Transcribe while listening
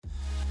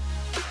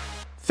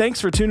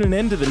Thanks for tuning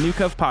in to the New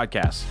Cove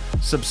Podcast.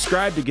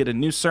 Subscribe to get a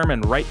new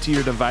sermon right to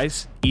your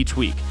device each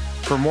week.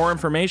 For more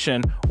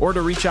information or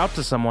to reach out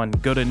to someone,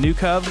 go to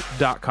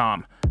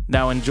newcove.com.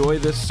 Now enjoy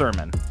this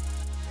sermon.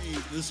 Hey,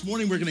 this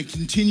morning we're going to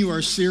continue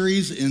our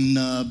series in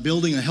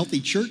building a healthy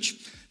church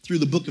through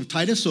the book of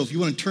Titus. So if you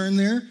want to turn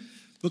there,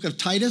 book of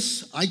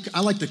Titus,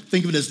 I like to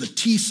think of it as the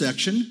T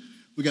section.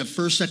 We got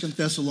 1st, 2nd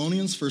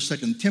Thessalonians, 1st,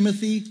 2nd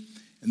Timothy,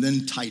 and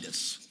then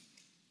Titus.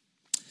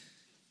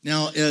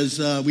 Now, as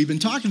we've been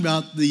talking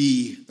about,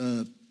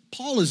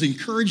 Paul is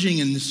encouraging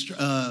and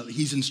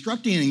he's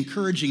instructing and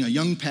encouraging a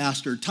young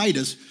pastor,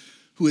 Titus,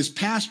 who is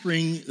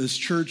pastoring this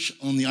church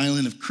on the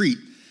island of Crete.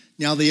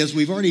 Now, as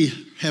we've already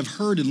have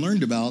heard and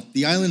learned about,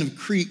 the island of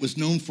Crete was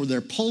known for their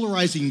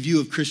polarizing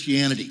view of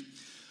Christianity.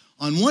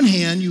 On one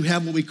hand, you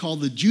have what we call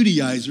the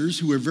Judaizers,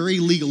 who are very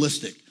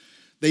legalistic.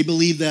 They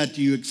believe that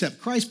you accept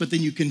Christ, but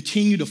then you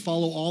continue to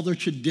follow all their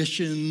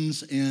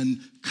traditions and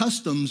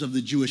customs of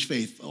the Jewish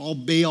faith.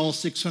 Obey all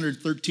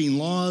 613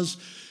 laws,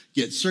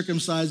 get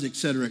circumcised, et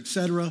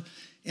cetera,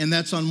 and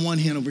that's on one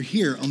hand over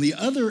here. On the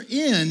other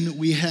end,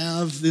 we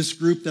have this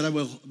group that I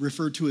will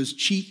refer to as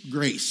cheap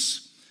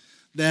grace.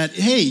 That,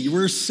 hey,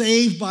 we're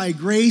saved by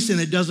grace and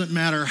it doesn't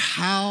matter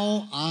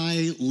how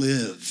I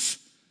live.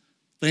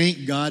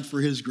 Thank God for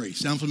his grace.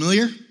 Sound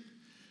familiar?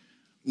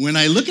 When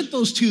I look at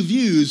those two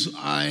views,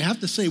 I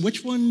have to say,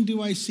 which one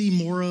do I see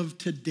more of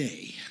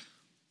today?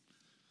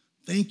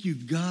 Thank you,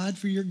 God,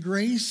 for your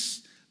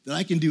grace, that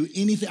I can do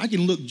anything. I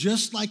can look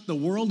just like the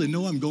world and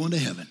know I'm going to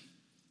heaven,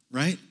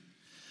 right?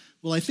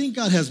 Well, I think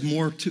God has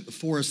more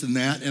for us than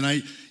that. And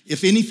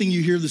if anything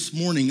you hear this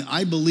morning,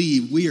 I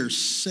believe we are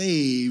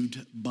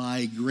saved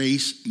by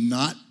grace,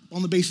 not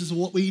on the basis of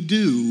what we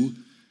do.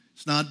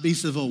 It's not the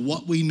basis of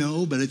what we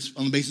know, but it's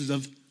on the basis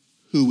of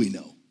who we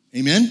know.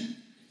 Amen?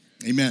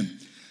 Amen.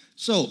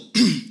 So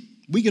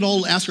we could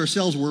all ask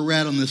ourselves where we're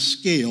at on this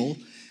scale,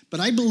 but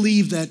I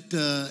believe that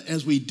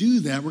as we do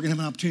that, we're going to have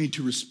an opportunity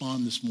to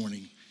respond this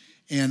morning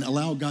and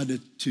allow God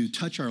to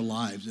touch our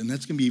lives, and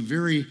that's going to be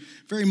very,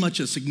 very much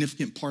a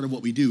significant part of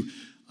what we do.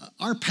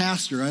 Our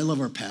pastor, I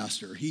love our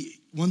pastor.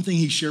 One thing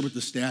he shared with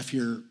the staff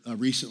here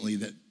recently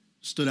that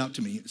stood out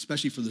to me,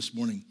 especially for this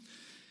morning,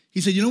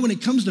 he said, when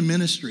it comes to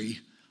ministry,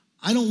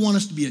 I don't want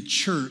us to be a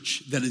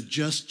church that it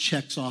just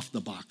checks off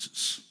the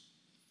boxes,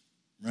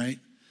 right?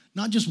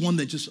 Not just one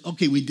that just,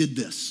 okay, we did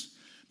this.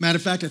 Matter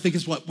of fact, I think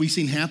it's what we've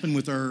seen happen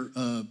with our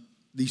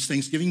these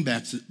Thanksgiving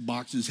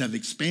boxes have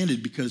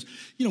expanded because,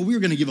 we were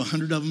going to give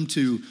 100 of them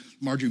to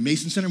Marjorie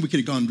Mason Center. We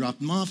could have gone and dropped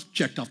them off,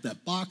 checked off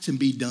that box, and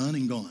be done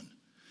and gone.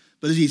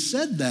 But as he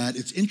said that,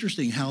 it's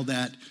interesting how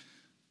the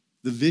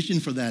vision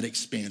for that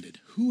expanded.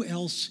 Who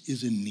else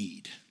is in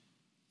need?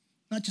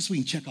 Not just we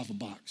can check off a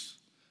box.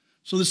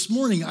 So this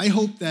morning, I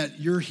hope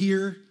that you're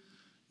here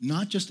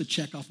not just to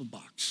check off a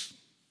box.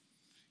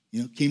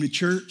 Came to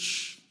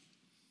church,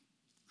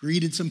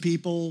 greeted some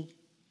people,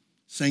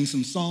 sang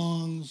some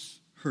songs,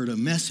 heard a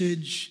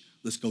message,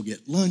 let's go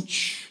get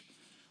lunch,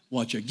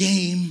 watch a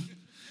game.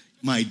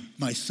 My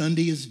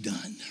Sunday is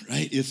done,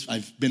 right?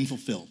 I've been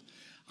fulfilled.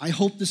 I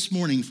hope this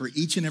morning for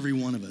each and every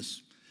one of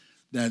us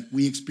that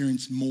we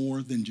experience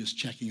more than just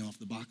checking off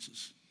the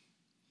boxes.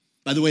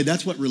 By the way,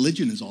 that's what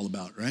religion is all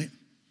about, right?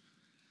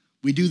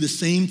 We do the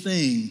same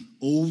thing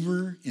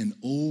over and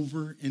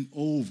over and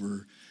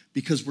over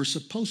because we're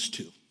supposed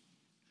to.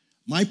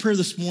 My prayer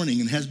this morning,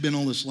 and has been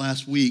all this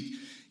last week,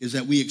 is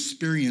that we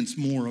experience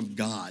more of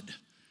God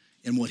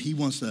and what he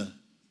wants to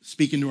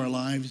speak into our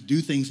lives,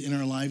 do things in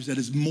our lives that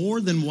is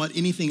more than what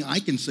anything I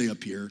can say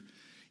up here.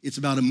 It's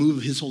about a move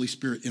of his Holy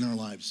Spirit in our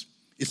lives.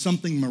 It's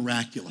something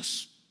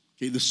miraculous,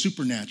 okay, the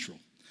supernatural.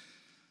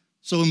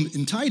 So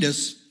in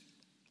Titus,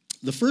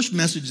 the first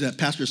message that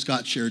Pastor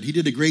Scott shared, he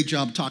did a great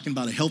job talking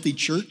about a healthy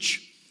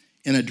church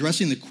and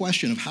addressing the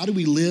question of how do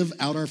we live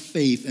out our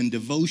faith and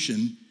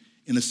devotion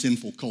in a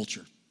sinful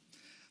culture.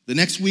 The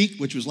next week,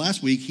 which was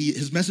last week,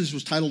 his message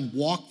was titled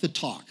Walk the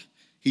Talk.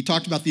 He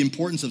talked about the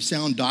importance of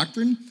sound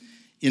doctrine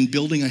in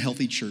building a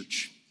healthy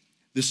church.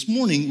 This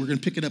morning, we're going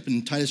to pick it up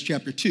in Titus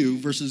chapter 2,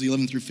 verses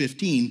 11 through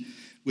 15,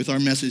 with our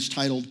message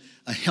titled,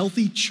 A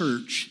Healthy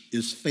Church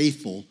is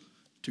Faithful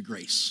to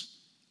Grace.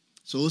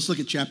 So let's look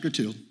at chapter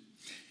 2.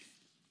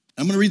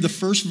 I'm going to read the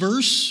first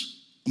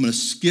verse. I'm going to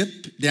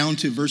skip down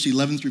to verse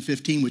 11 through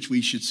 15, which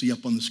we should see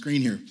up on the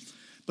screen here.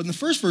 But in the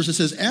first verse, it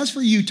says, As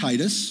for you,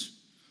 Titus,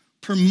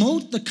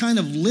 promote the kind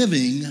of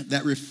living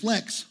that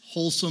reflects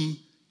wholesome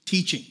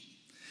teaching.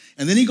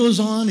 And then he goes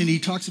on and he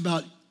talks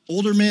about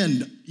older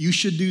men, you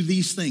should do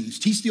these things.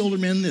 Teach the older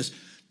men this.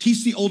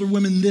 Teach the older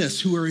women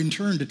this, who are in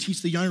turn to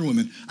teach the younger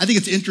women. I think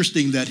it's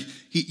interesting that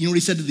what he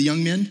said to the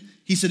young men?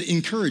 He said,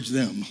 encourage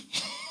them.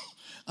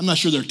 I'm not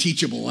sure they're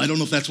teachable. I don't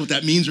know if that's what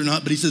that means or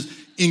not, but he says,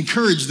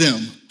 encourage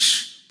them.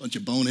 Bunch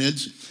of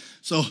boneheads.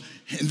 So,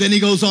 and then he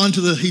goes on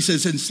he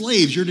says, and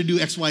slaves, you're to do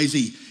X, Y,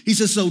 Z. He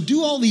says, so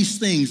do all these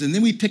things. And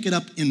then we pick it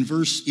up in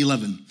verse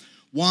 11.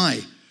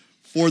 Why?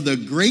 For the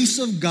grace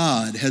of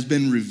God has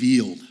been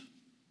revealed,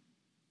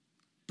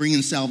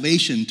 bringing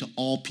salvation to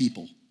all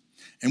people.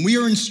 And we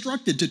are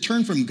instructed to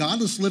turn from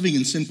godless living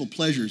and sinful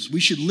pleasures. We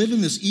should live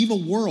in this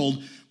evil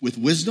world with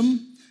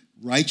wisdom,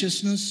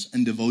 righteousness,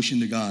 and devotion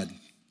to God,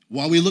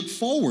 while we look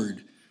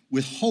forward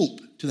with hope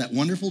to that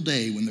wonderful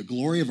day when the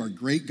glory of our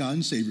great God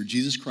and Savior,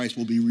 Jesus Christ,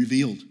 will be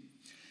revealed.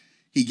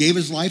 He gave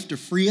his life to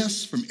free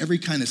us from every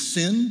kind of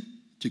sin,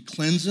 to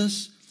cleanse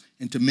us,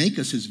 and to make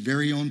us his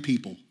very own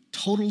people,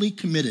 totally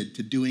committed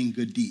to doing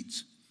good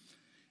deeds.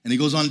 And he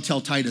goes on to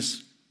tell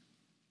Titus,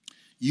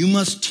 you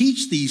must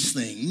teach these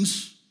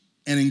things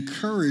and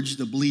encourage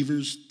the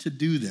believers to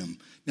do them.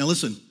 Now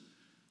listen,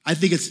 I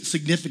think it's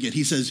significant.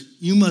 He says,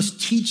 you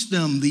must teach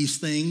them these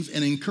things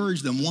and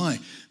encourage them. Why?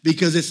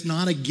 Because it's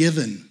not a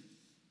given.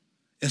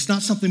 It's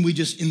not something we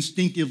just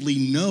instinctively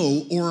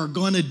know or are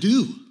going to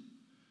do.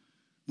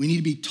 We need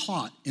to be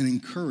taught and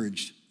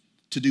encouraged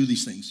to do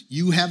these things.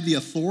 You have the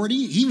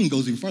authority. He even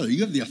goes even farther.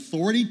 You have the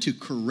authority to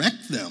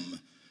correct them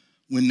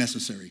when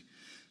necessary.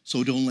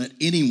 So don't let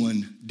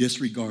anyone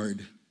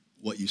disregard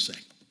what you say.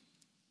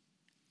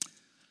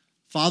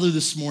 Father,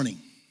 this morning,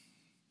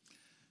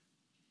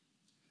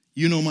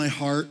 you know my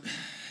heart.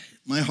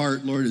 My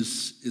heart, Lord,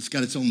 it's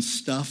got its own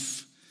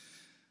stuff.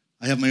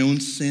 I have my own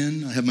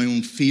sin. I have my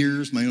own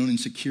fears, my own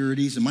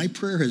insecurities. And my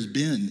prayer has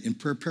been, in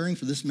preparing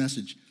for this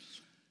message,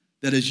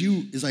 that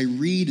as I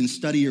read and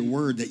study your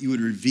word, that you would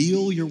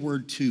reveal your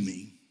word to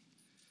me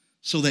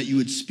so that you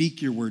would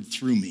speak your word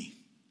through me,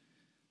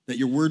 that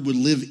your word would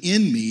live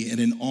in me and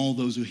in all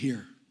those who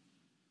hear.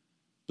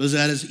 Because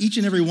that as each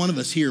and every one of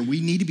us here,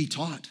 we need to be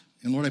taught.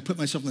 And Lord, I put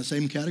myself in the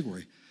same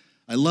category.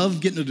 I love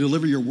getting to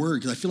deliver your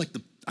word because I feel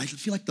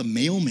like the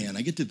mailman.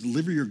 I get to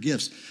deliver your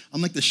gifts.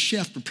 I'm like the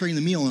chef preparing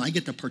the meal and I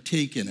get to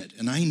partake in it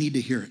and I need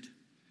to hear it.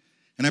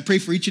 And I pray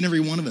for each and every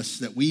one of us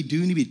that we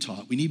do need to be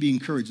taught. We need to be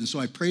encouraged. And so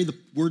I pray the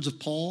words of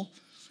Paul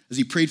as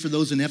he prayed for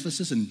those in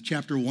Ephesus in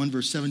chapter 1,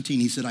 verse 17.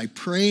 He said, I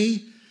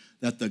pray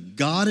that the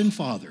God and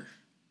Father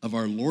of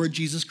our Lord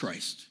Jesus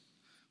Christ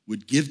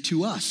would give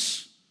to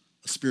us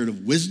a spirit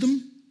of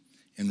wisdom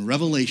and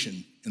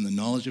revelation in the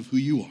knowledge of who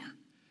you are.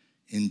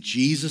 In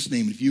Jesus'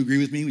 name, if you agree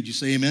with me, would you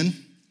say amen?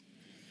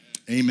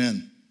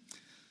 Amen.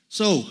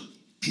 So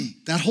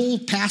that whole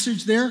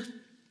passage there,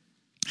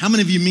 how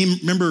many of you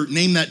remember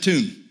Name That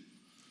Tune?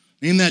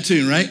 Name that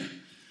tune, right?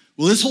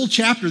 Well, this whole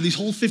chapter, these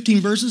whole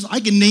 15 verses,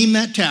 I can name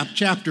that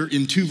chapter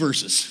in 2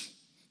 verses.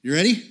 You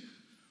ready?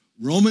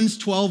 Romans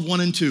 12, 1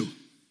 and 2.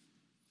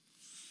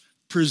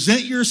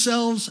 Present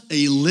yourselves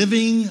a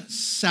living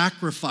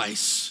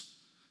sacrifice,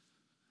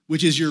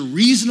 which is your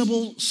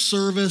reasonable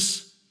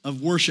service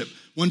of worship.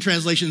 One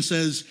translation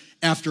says,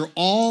 after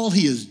all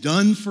he has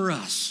done for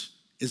us,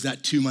 is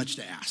that too much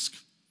to ask?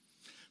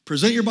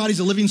 Present your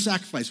bodies a living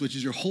sacrifice, which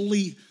is your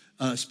holy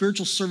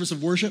spiritual service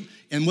of worship.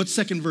 And what's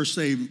second verse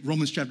say?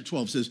 Romans chapter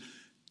 12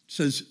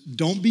 says,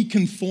 don't be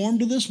conformed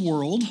to this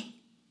world,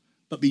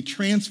 but be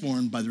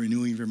transformed by the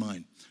renewing of your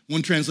mind.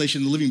 One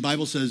translation, the Living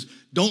Bible says,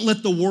 don't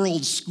let the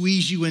world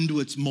squeeze you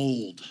into its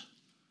mold,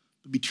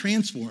 but be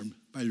transformed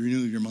by the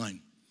renewing of your mind.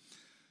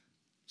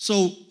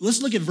 So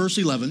let's look at verse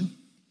 11.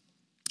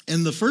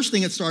 And the first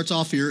thing it starts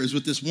off here is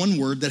with this one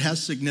word that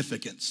has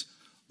significance.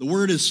 The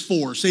word is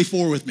for. Say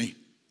for with me.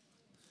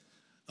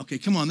 Okay,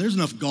 come on, there's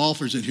enough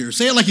golfers in here.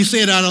 Say it like you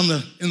say it out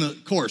in the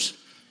course.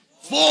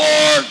 For.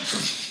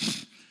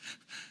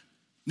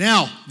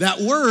 Now, that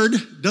word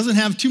doesn't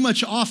have too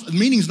much off. The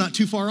meaning's not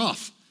too far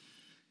off.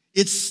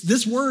 It's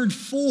this word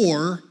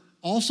for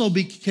also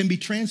can be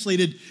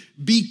translated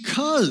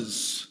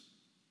because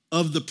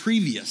of the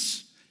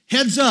previous.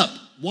 Heads up,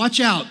 watch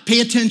out,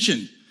 pay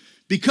attention.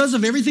 Because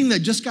of everything that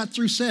just got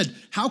through said,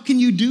 how can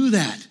you do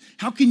that?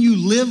 How can you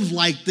live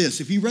like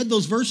this? If you read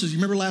those verses, you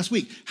remember last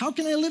week, how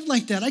can I live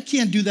like that? I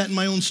can't do that in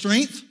my own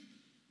strength.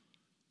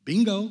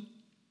 Bingo.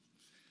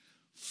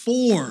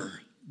 For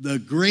the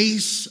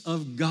grace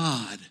of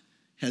God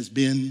has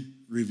been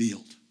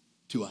revealed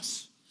to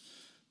us.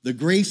 The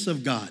grace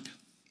of God.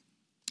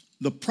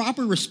 The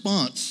proper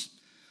response,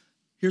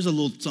 here's a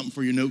little something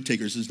for your note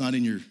takers. It's not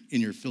in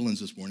your fill-ins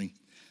this morning.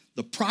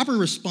 The proper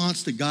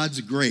response to God's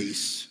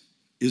grace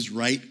is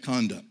right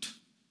conduct.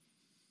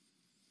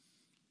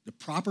 The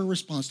proper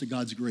response to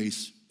God's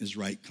grace is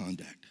right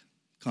conduct.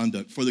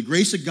 For the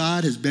grace of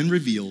God has been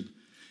revealed,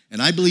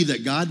 and I believe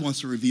that God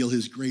wants to reveal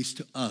his grace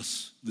to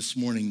us this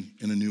morning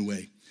in a new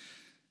way.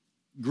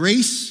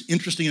 Grace,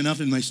 interesting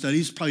enough in my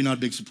studies, probably not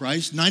a big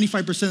surprise.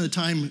 95% of the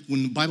time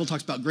when the Bible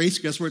talks about grace,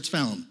 guess where it's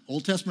found?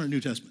 Old Testament or New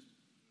Testament?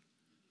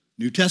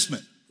 New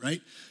Testament,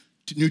 right?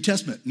 New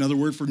Testament, another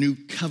word for new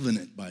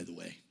covenant, by the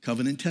way.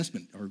 Covenant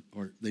testament,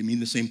 or they mean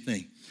the same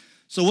thing.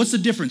 So what's the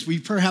difference? We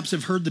perhaps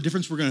have heard the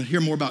difference. We're going to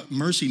hear more about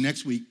mercy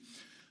next week.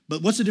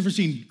 But what's the difference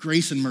between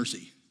grace and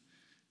mercy?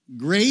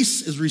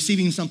 Grace is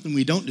receiving something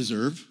we don't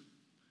deserve,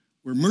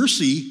 where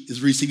mercy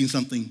is receiving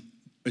something,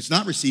 it's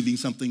not receiving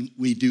something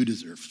we do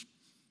deserve,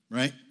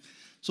 right?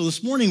 So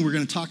this morning we're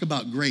going to talk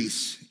about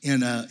grace,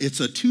 and it's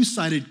a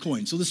two-sided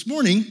coin. So this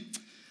morning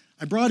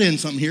I brought in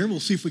something here.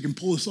 We'll see if we can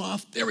pull this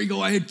off. There we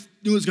go. I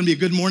knew it was going to be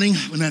a good morning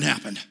when that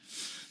happened.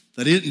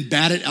 I didn't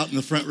bat it out in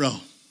the front row.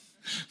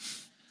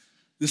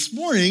 This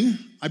morning,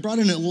 I brought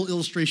in a little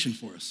illustration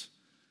for us.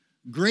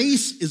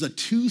 Grace is a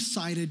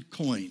two-sided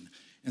coin.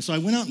 And so I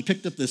went out and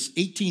picked up this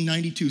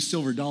 1892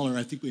 silver dollar.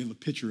 I think we have a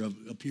picture of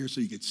it up here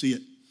so you could see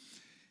it.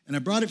 And I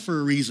brought it for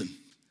a reason.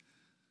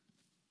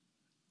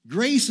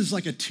 Grace is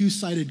like a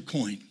two-sided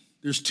coin.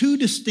 There's two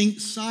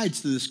distinct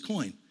sides to this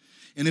coin.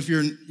 And if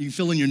you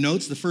fill in your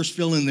notes, the first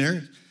fill in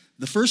there,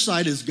 the first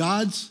side is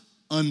God's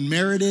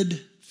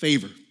unmerited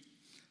favor.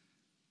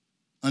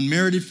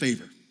 Unmerited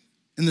favor.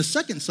 And the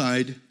second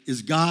side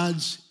is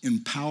God's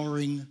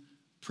empowering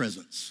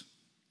presence.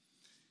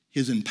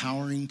 His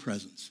empowering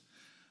presence.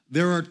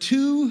 There are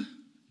two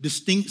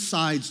distinct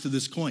sides to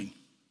this coin,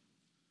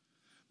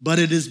 but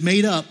it is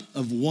made up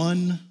of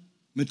one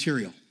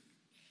material.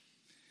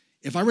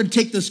 If I were to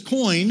take this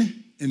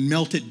coin and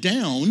melt it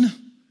down,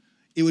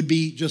 it would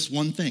be just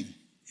one thing.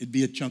 It'd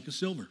be a chunk of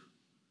silver.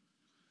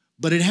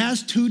 But it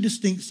has two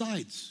distinct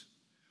sides.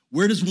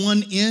 Where does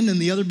one end and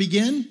the other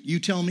begin? You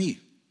tell me.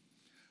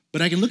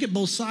 But I can look at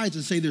both sides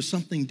and say there's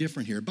something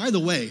different here. By the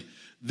way,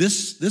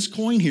 this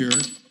coin here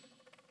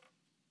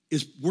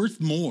is worth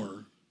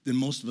more than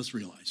most of us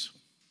realize.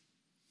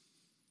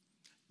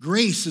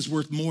 Grace is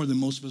worth more than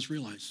most of us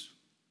realize.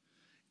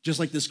 Just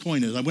like this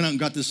coin is. I went out and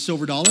got this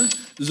silver dollar.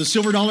 Does a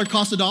silver dollar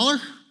cost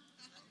 $1?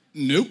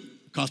 Nope.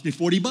 It cost me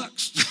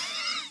 $40.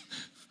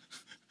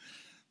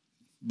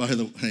 By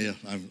the way, yeah,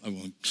 I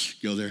won't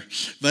go there.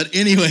 But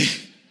anyway,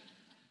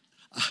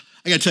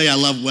 I got to tell you, I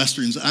love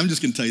Westerns. I'm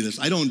just going to tell you this.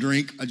 I don't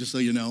drink, just so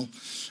you know.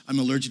 I'm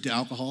allergic to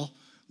alcohol.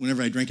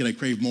 Whenever I drink it, I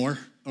crave more,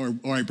 or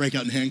I break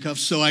out in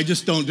handcuffs, so I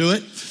just don't do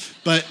it.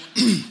 But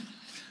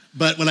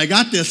when I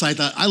got this, I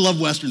thought, I love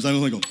Westerns. I'm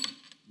going to go,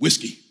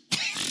 whiskey.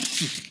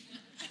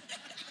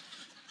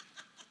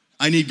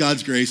 I need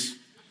God's grace.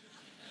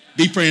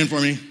 Be praying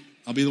for me.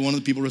 I'll be one of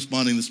the people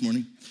responding this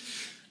morning.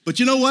 But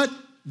you know what?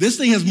 This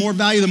thing has more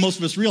value than most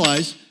of us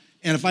realize.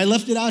 And if I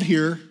left it out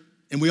here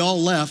and we all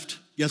left,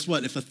 guess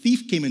what? If a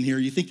thief came in here,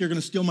 you think they're going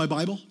to steal my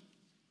Bible?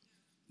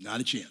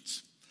 Not a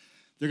chance.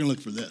 They're going to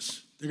look for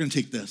this. They're going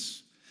to take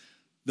this.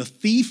 The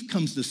thief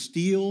comes to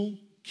steal,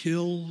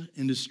 kill,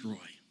 and destroy.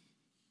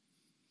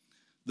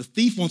 The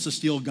thief wants to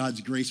steal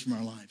God's grace from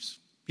our lives.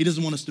 He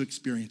doesn't want us to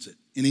experience it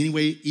in any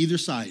way, either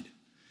side.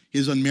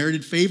 His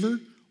unmerited favor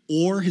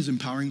or his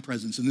empowering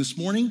presence. And this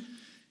morning,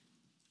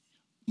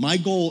 my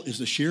goal is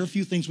to share a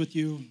few things with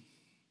you,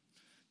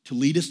 to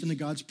lead us into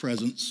God's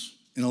presence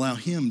and allow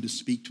him to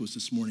speak to us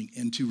this morning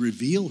and to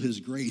reveal his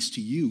grace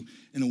to you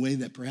in a way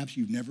that perhaps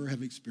you've never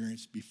have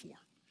experienced before.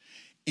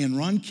 And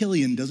Ron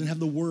Killian doesn't have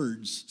the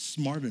words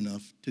smart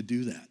enough to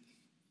do that.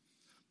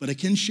 But I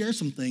can share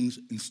some things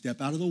and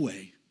step out of the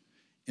way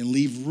and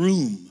leave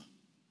room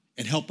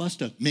and help us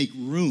to make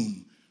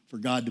room for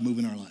God to move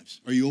in our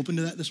lives. Are you open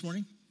to that this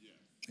morning?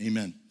 Yeah.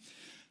 Amen.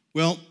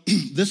 Well,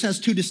 this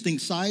has two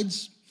distinct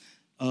sides.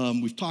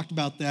 We've talked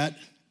about that.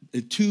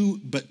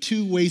 Two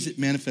ways it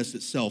manifests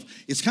itself.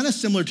 It's kind of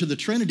similar to the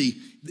Trinity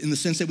in the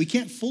sense that we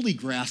can't fully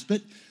grasp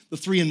it, the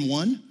 3 in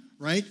 1,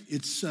 right?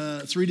 It's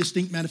three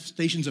distinct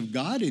manifestations of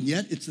God, and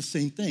yet it's the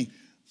same thing.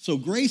 So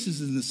grace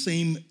is in the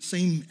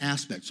same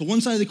aspect. So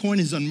one side of the coin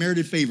is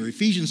unmerited favor.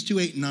 Ephesians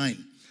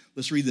 2:8-9.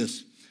 Let's read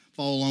this.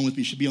 Follow along with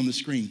me. It should be on the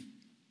screen.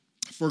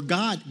 For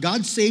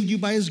God saved you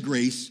by his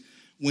grace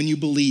when you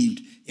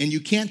believed, and you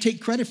can't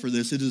take credit for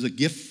this. It is a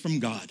gift from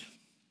God.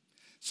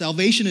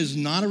 Salvation is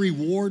not a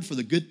reward for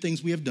the good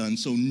things we have done,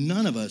 so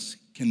none of us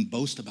can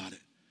boast about it.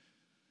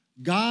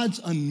 God's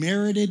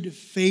unmerited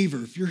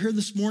favor. If you're here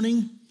this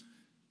morning,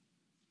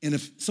 and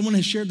if someone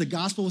has shared the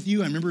gospel with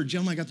you, I remember a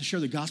gentleman I got to share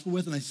the gospel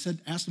with, and I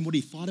asked him what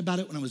he thought about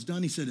it when I was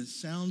done. He said, it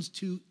sounds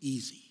too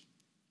easy.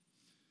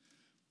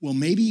 Well,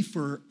 maybe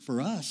for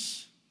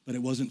us, but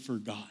it wasn't for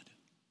God.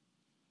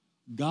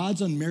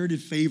 God's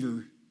unmerited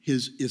favor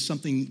is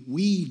something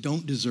we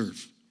don't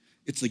deserve.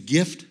 It's a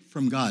gift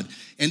from God.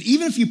 And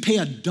even if you pay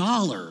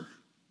 $1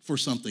 for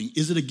something,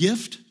 is it a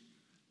gift?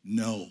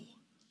 No.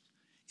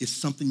 It's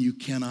something you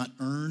cannot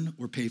earn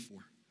or pay for.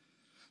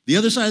 The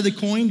other side of the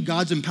coin,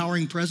 God's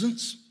empowering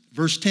presence.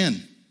 Verse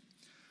 10,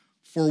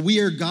 for we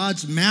are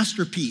God's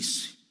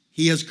masterpiece.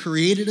 He has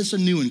created us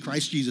anew in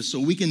Christ Jesus so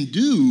we can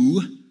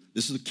do,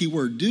 this is the key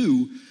word,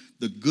 do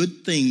the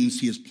good things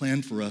he has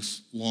planned for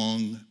us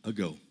long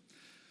ago.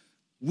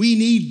 We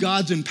need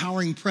God's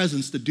empowering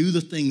presence to do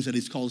the things that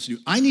he's called us to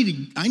do. I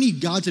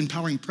need God's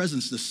empowering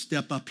presence to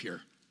step up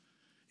here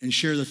and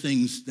share the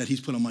things that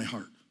he's put on my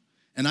heart.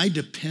 And I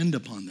depend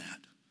upon that.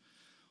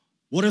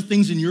 What are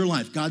things in your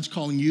life God's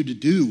calling you to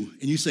do?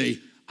 And you say,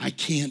 I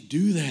can't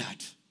do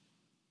that.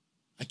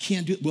 I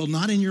can't do it. Well,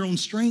 not in your own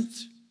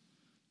strength.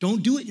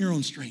 Don't do it in your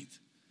own strength.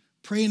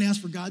 Pray and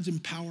ask for God's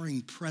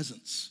empowering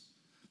presence.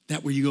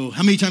 That where you go,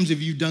 how many times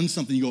have you done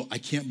something you go, I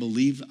can't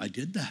believe I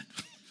did that.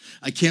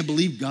 I can't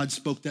believe God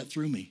spoke that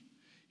through me.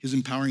 His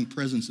empowering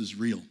presence is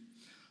real.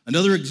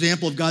 Another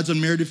example of God's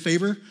unmerited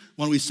favor,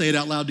 why don't we say it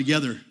out loud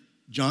together?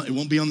 John, it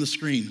won't be on the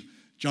screen.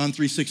 John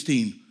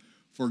 3:16.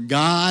 For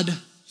God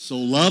so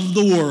loved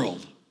the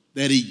world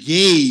that he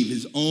gave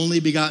his only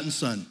begotten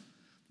son,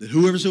 that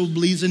whoever so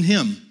believes in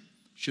him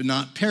should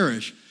not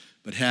perish,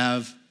 but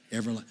have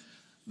everlasting.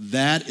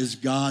 That is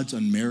God's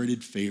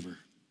unmerited favor.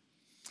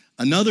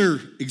 Another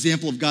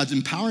example of God's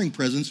empowering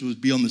presence would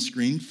be on the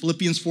screen,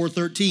 Philippians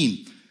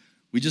 4:13.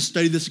 We just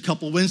studied this a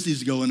couple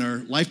Wednesdays ago in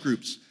our life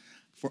groups.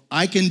 For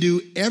I can do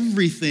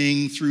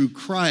everything through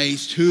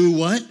Christ who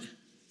what?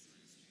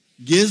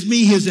 Gives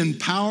me his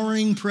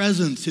empowering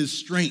presence, his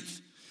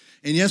strength.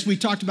 And yes, we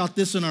talked about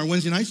this in our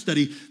Wednesday night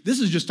study.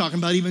 This is just talking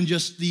about even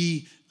just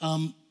the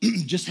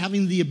just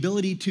having the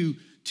ability to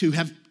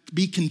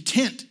be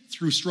content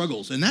through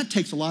struggles. And that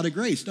takes a lot of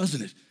grace,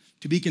 doesn't it?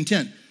 To be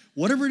content.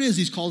 Whatever it is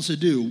he's called us to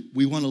do,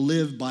 we want to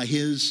live by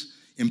his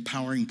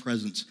empowering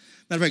presence.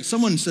 Matter of fact,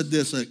 someone said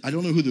this. I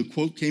don't know who the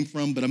quote came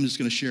from, but I'm just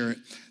going to share it.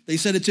 They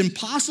said, it's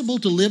impossible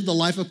to live the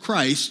life of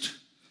Christ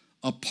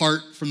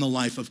apart from the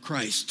life of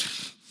Christ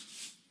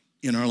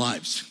in our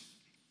lives.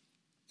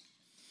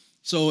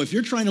 So if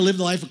you're trying to live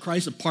the life of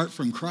Christ apart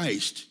from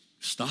Christ,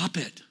 stop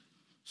it.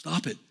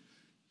 Stop it.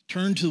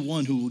 Turn to the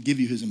one who will give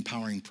you his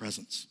empowering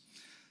presence.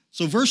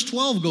 So verse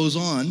 12 goes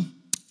on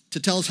to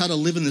tell us how to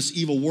live in this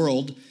evil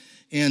world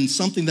and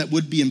something that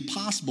would be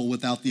impossible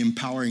without the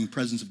empowering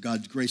presence of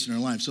God's grace in our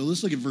lives. So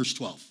let's look at verse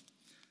 12.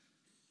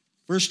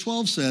 Verse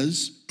 12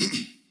 says,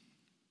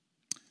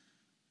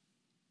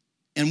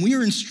 and we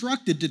are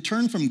instructed to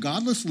turn from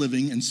godless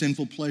living and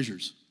sinful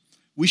pleasures.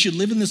 We should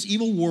live in this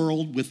evil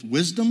world with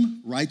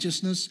wisdom,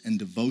 righteousness, and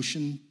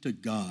devotion to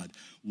God.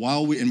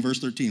 In verse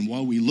 13,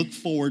 while we look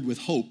forward with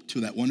hope to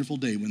that wonderful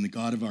day when the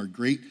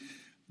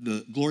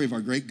glory of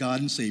our great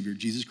God and Savior,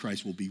 Jesus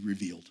Christ, will be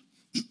revealed.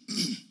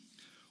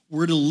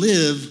 We're to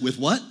live with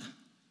what?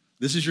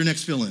 This is your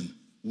next fill-in.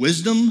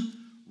 Wisdom,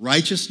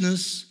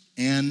 righteousness,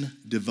 and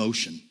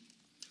devotion.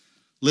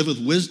 Live with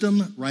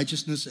wisdom,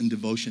 righteousness, and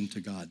devotion to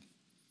God.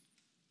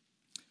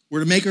 We're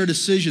to make our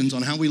decisions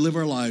on how we live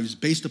our lives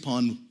based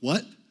upon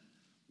what?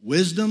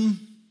 Wisdom,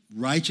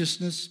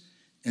 righteousness,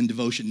 and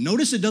devotion.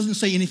 Notice it doesn't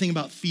say anything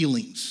about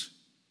feelings.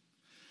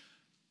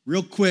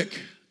 Real quick,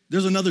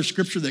 there's another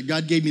scripture that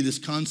God gave me this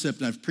concept,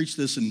 and I've preached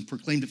this and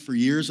proclaimed it for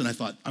years, and I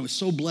thought I was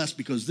so blessed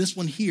because this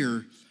one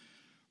here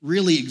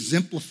really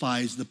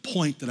exemplifies the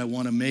point that I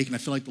want to make, and I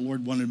feel like the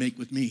Lord wanted to make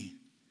with me.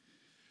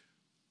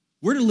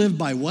 We're to live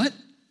by what?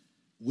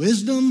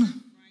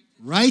 Wisdom,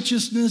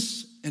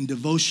 righteousness, and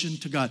devotion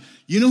to God.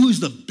 You know who's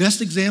the best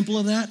example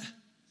of that?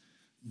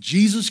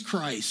 Jesus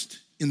Christ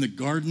in the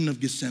Garden of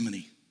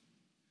Gethsemane.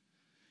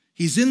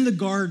 He's in the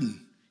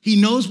garden. He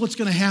knows what's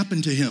going to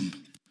happen to him.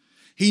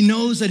 He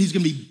knows that he's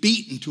going to be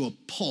beaten to a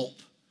pulp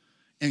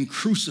and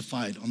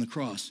crucified on the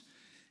cross.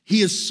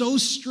 He is so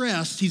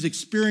stressed, he's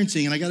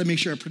experiencing, and I got to make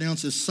sure I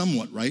pronounce this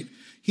somewhat right,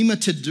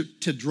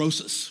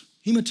 hematidrosis.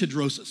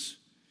 Hematidrosis.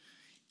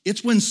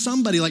 It's when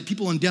somebody, like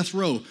people on death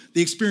row,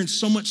 they experience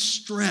so much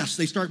stress,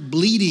 they start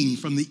bleeding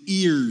from the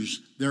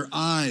ears, their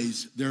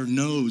eyes, their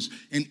nose,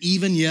 and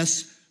even,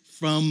 yes,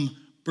 from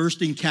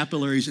bursting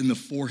capillaries in the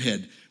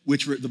forehead,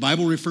 which the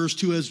Bible refers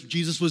to as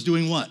Jesus was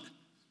doing what?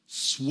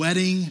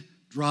 Sweating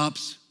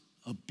drops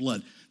of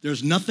blood.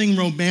 There's nothing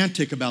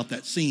romantic about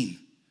that scene.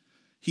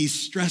 He's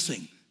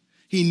stressing.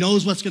 He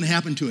knows what's going to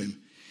happen to him.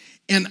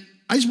 And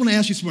I just want to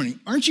ask you this morning,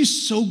 aren't you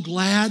so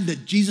glad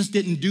that Jesus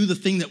didn't do the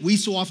thing that we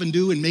so often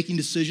do in making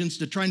decisions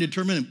to try and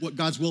determine what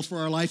God's will for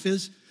our life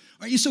is?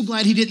 Aren't you so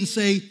glad he didn't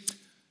say,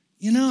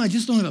 I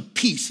just don't have a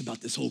peace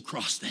about this whole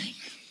cross thing?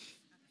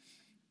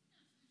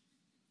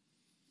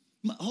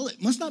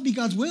 It must not be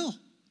God's will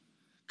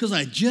because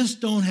I just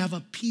don't have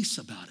a peace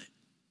about it.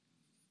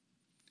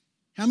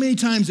 How many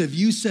times have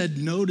you said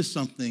no to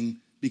something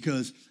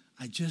because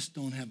I just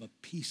don't have a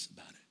peace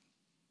about it?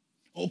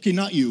 Okay,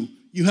 not you.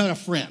 You had a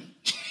friend.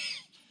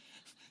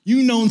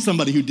 You've known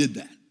somebody who did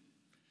that.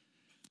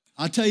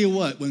 I'll tell you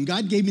what, when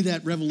God gave me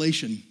that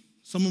revelation,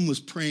 someone was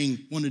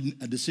praying, wanted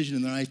a decision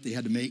in their life they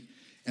had to make,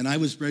 and I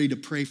was ready to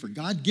pray for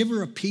God, give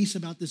her a peace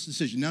about this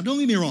decision. Now, don't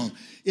get me wrong.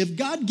 If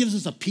God gives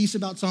us a peace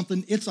about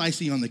something, it's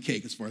icing on the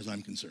cake as far as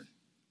I'm concerned.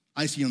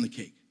 Icing on the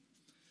cake.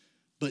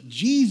 But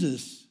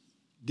Jesus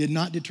did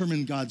not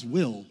determine God's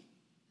will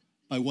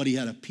by what he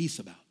had a peace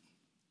about.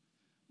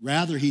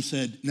 Rather, he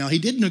said, now he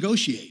did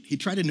negotiate. He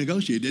tried to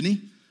negotiate, didn't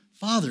he?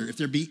 Father, if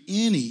there be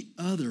any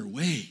other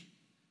way,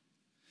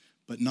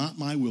 but not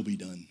my will be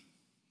done,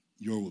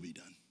 your will be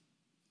done.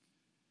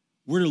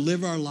 We're to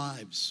live our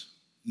lives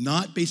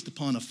not based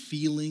upon a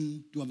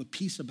feeling. Do I have a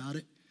peace about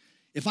it?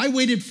 If I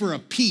waited for a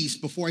peace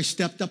before I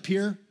stepped up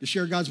here to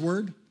share God's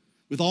word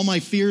with all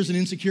my fears and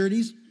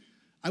insecurities,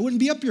 I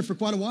wouldn't be up here for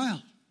quite a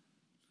while.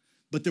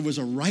 But there was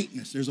a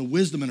rightness, there's a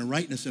wisdom and a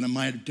rightness and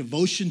my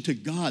devotion to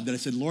God that I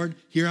said, Lord,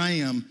 here I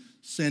am,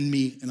 send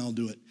me and I'll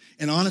do it.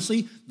 And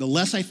honestly, the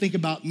less I think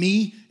about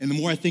me and the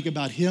more I think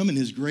about him and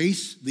his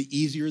grace, the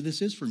easier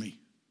this is for me.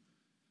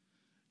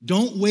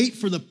 Don't wait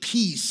for the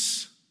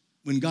peace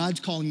when God's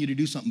calling you to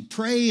do something.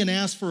 Pray and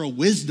ask for a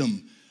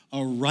wisdom,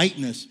 a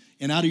rightness,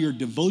 and out of your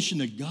devotion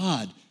to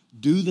God,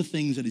 do the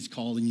things that he's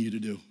calling you to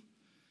do.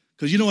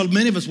 Because you know what,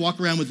 many of us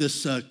walk around with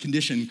this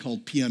condition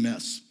called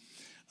PMS.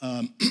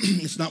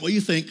 It's not what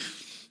you think.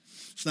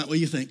 It's not what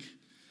you think.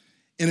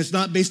 And it's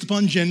not based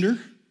upon gender.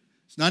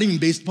 It's not even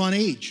based upon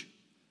age.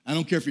 I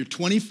don't care if you're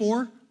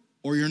 24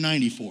 or you're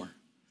 94.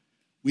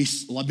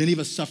 Many of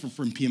us suffer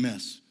from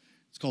PMS.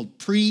 called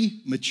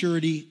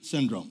prematurity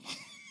syndrome.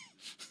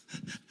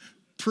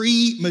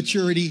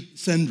 Prematurity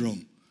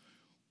syndrome.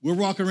 We're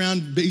walking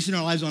around basing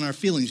our lives on our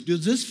feelings.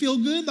 Does this feel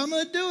good? I'm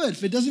going to do it.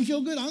 If it doesn't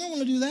feel good, I don't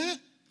want to do that.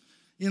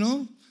 You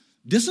know?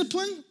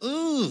 Discipline?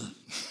 Ugh.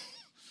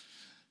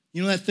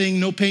 You know that thing,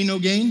 no pain, no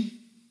gain?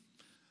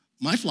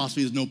 My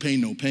philosophy is no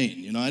pain, no pain.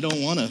 You know, I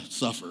don't want to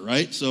suffer,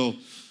 right?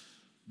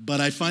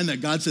 But I find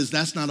that God says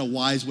that's not a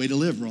wise way to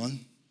live, Ron.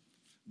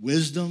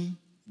 Wisdom,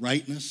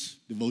 rightness,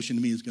 devotion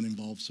to me is going to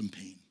involve some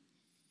pain.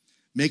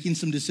 Making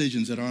some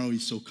decisions that aren't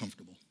always so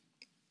comfortable.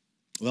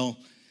 Well,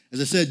 as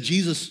I said,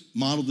 Jesus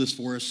modeled this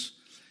for us.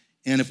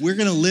 And if we're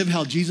going to live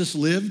how Jesus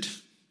lived,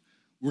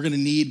 we're going to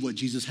need what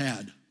Jesus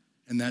had.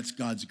 And that's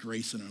God's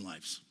grace in our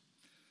lives.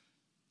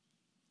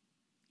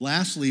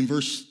 Lastly, in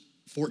verse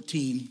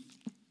 14,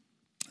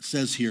 it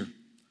says here,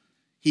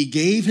 he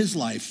gave his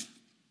life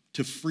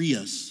to free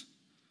us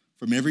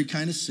from every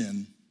kind of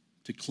sin,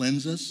 to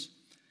cleanse us,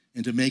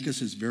 and to make us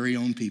his very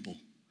own people,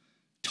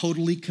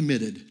 totally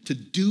committed to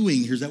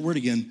doing, here's that word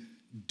again,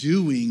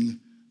 doing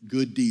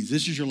good deeds.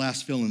 This is your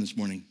last fill-in this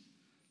morning.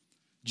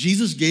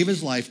 Jesus gave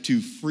his life to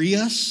free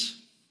us,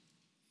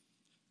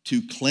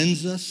 to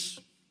cleanse us,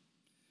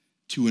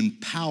 to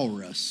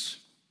empower us.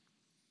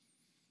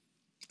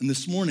 And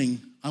this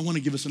morning, I want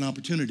to give us an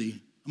opportunity.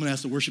 I'm going to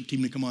ask the worship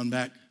team to come on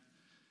back.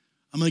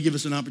 I'm going to give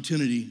us an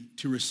opportunity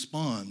to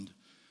respond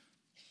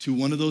to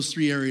one of those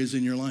three areas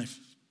in your life.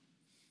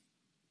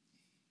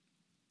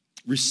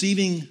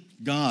 Receiving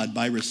God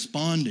by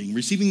responding,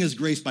 receiving his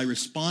grace by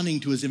responding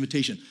to his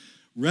invitation.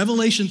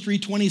 Revelation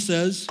 3:20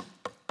 says,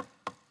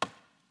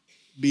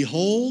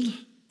 behold,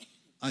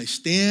 I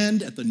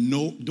stand at the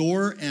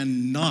door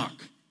and knock.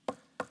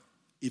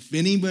 If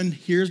anyone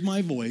hears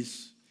my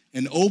voice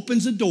and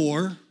opens the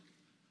door,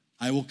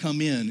 I will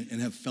come in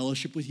and have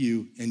fellowship with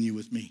you and you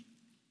with me.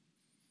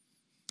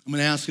 I'm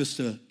going to ask us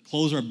to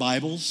close our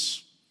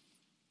Bibles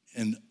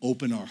and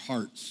open our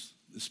hearts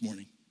this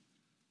morning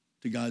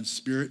to God's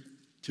Spirit,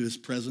 to his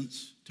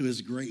presence, to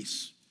his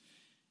grace,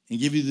 and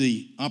give you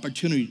the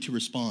opportunity to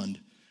respond.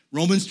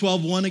 Romans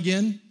 12:1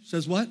 again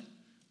says what?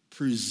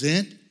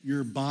 Present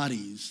your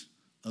bodies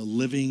a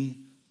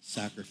living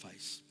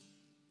sacrifice.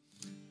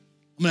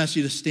 I'm going to ask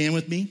you to stand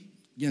with me.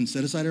 Again,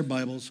 set aside our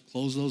Bibles,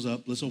 close those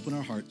up. Let's open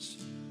our hearts.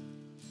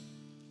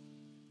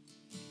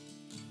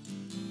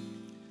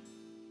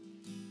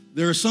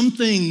 There are some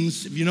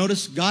things, if you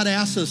notice, God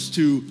asks us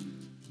to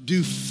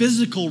do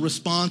physical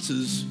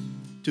responses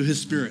to his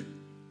Spirit,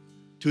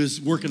 to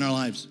his work in our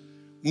lives.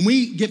 When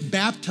we get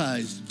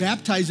baptized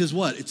is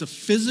what? It's a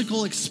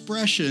physical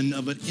expression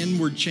of an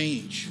inward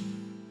change.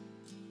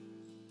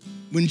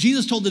 When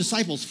Jesus told the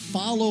disciples,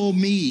 follow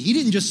me, he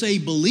didn't just say,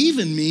 believe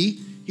in me.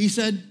 He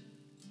said,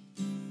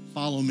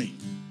 follow me.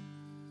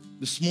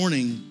 This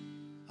morning,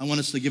 I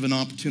want us to give an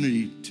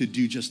opportunity to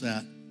do just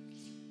that.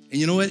 And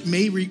you know what? It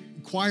may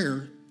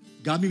require,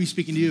 God may be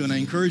speaking to you, and I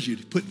encourage you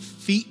to put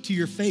feet to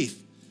your faith.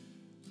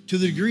 To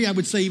the degree, I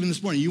would say even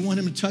this morning, you want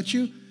him to touch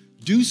you?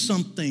 Do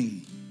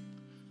something.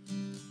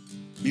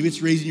 Maybe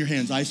it's raising your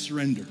hands, I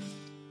surrender.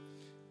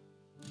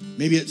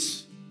 Maybe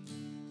it's,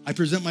 I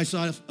present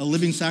myself a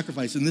living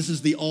sacrifice, and this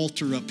is the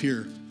altar up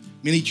here.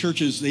 Many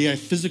churches, they have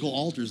physical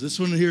altars. This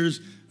one here is,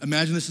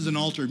 imagine this is an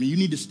altar. I mean, you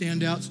need to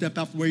stand out, step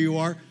out from where you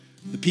are.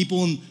 The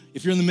people,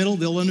 if you're in the middle,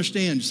 they'll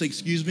understand. Just say,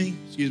 excuse me,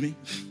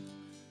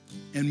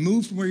 and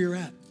move from where you're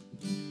at.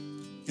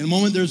 In a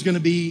moment, there's going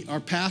to be, our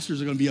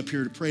pastors are going to be up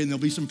here to pray, and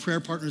there'll be some prayer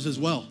partners as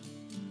well.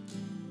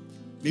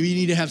 Maybe you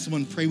need to have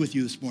someone pray with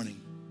you this morning.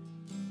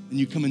 And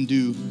you come and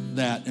do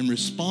that and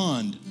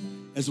respond.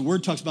 As the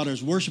word talks about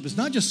as worship, it's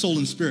not just soul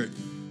and spirit.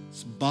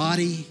 It's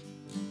body,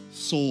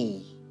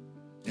 soul,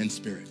 and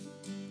spirit.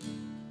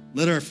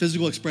 Let our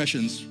physical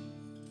expressions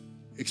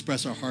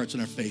express our hearts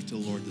and our faith to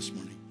the Lord this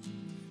morning.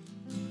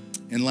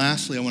 And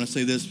lastly, I want to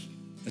say this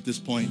at this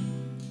point.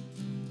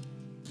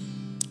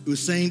 It was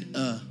Saint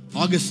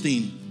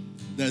Augustine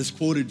that is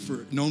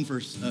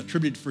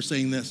attributed for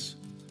saying this.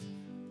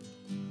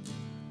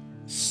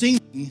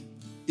 Singing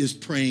is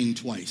praying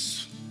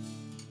twice.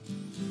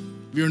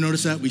 Have you ever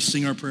noticed that? We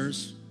sing our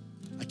prayers.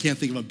 I can't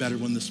think of a better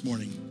one this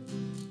morning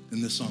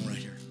than this song right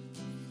here.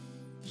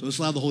 So let's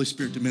allow the Holy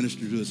Spirit to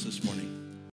minister to us this morning.